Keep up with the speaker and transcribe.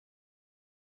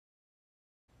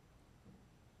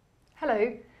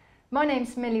Hello, my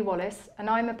name's Millie Wallace and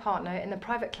I'm a partner in the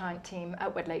private client team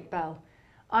at Wedlake Bell.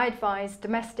 I advise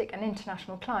domestic and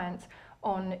international clients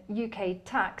on UK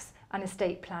tax and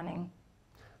estate planning.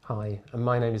 Hi, and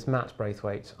my name is Matt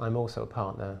Braithwaite. I'm also a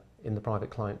partner in the private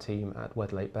client team at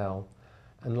Wedlake Bell.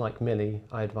 And like Millie,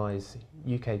 I advise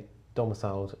UK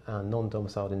domiciled and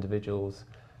non-domiciled individuals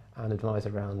and advise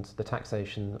around the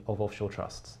taxation of offshore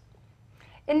trusts.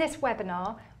 In this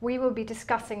webinar, we will be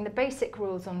discussing the basic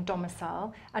rules on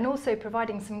domicile and also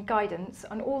providing some guidance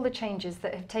on all the changes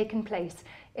that have taken place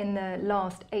in the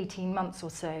last 18 months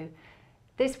or so.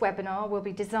 This webinar will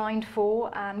be designed for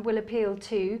and will appeal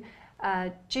to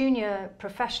junior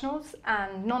professionals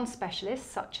and non-specialists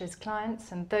such as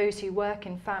clients and those who work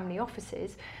in family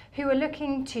offices who are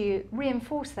looking to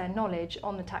reinforce their knowledge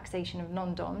on the taxation of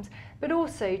non-doms, but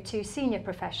also to senior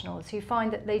professionals who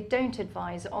find that they don't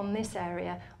advise on this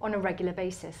area on a regular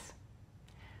basis.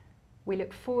 We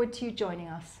look forward to you joining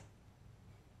us.